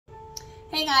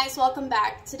guys, welcome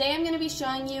back. Today I'm going to be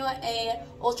showing you a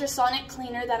ultrasonic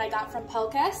cleaner that I got from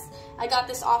Pelcas. I got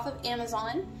this off of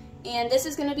Amazon, and this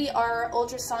is going to be our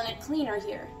ultrasonic cleaner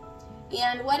here.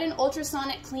 And what an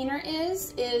ultrasonic cleaner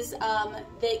is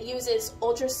that uses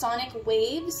ultrasonic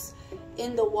waves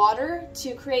in the water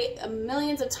to create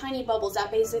millions of tiny bubbles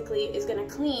that basically is going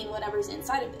to clean whatever's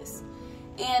inside of this.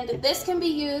 And this can be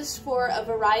used for a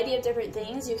variety of different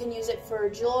things. You can use it for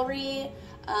jewelry,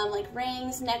 like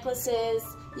rings, necklaces.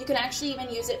 You can actually even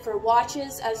use it for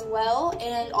watches as well,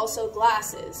 and also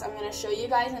glasses. I'm going to show you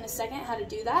guys in a second how to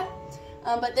do that.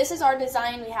 But this is our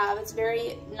design we have. It's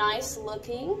very nice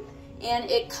looking,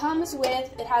 and it comes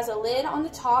with, it has a lid on the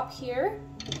top here,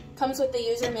 comes with the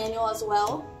user manual as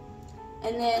well.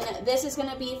 And then this is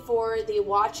going to be for the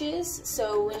watches,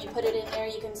 so when you put it in there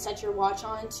you can set your watch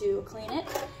on to clean it.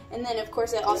 And then of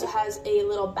course it also has a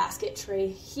little basket tray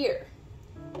here.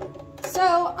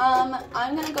 So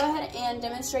I'm going to go ahead and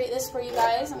demonstrate this for you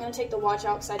guys. I'm going to take the watch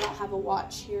out because I don't have a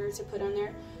watch here to put on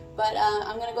there. But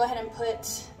I'm going to go ahead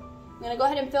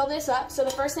and fill this up. So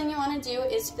the first thing you want to do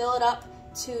is fill it up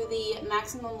to the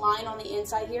maximum line on the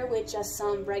inside here with just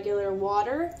some regular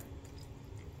water.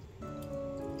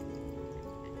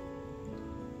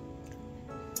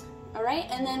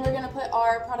 Alright, and then we're going to put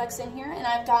our products in here, and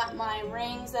I've got my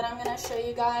rings that I'm going to show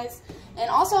you guys. And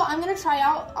also I'm going to try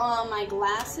out my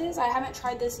glasses. I haven't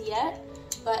tried this yet,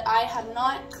 but I have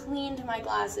not cleaned my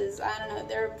glasses. I don't know,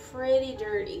 they're pretty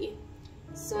dirty.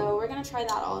 So we're going to try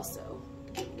that also.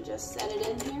 Just set it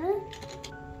in here.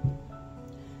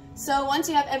 So once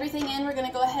you have everything in, we're going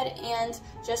to go ahead and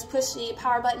just push the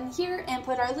power button here and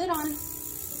put our lid on.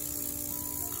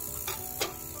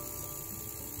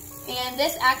 And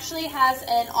this actually has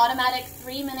an automatic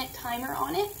 3-minute timer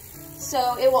on it,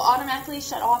 so it will automatically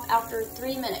shut off after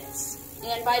 3 minutes.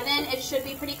 And by then it should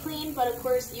be pretty clean, but of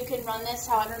course you can run this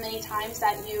however many times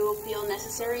that you feel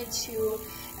necessary to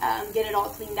get it all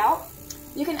cleaned out.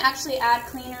 You can actually add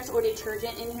cleaners or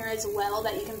detergent in here as well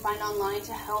that you can find online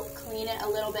to help clean it a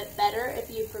little bit better if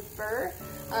you prefer.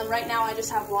 Right now I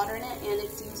just have water in it and it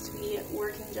seems to be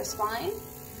working just fine.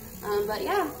 But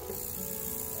yeah.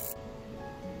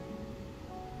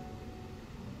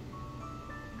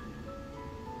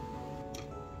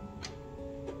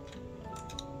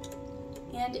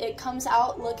 And it comes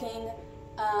out looking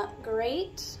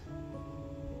great.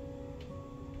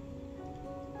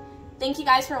 Thank you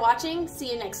guys for watching.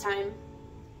 See you next time.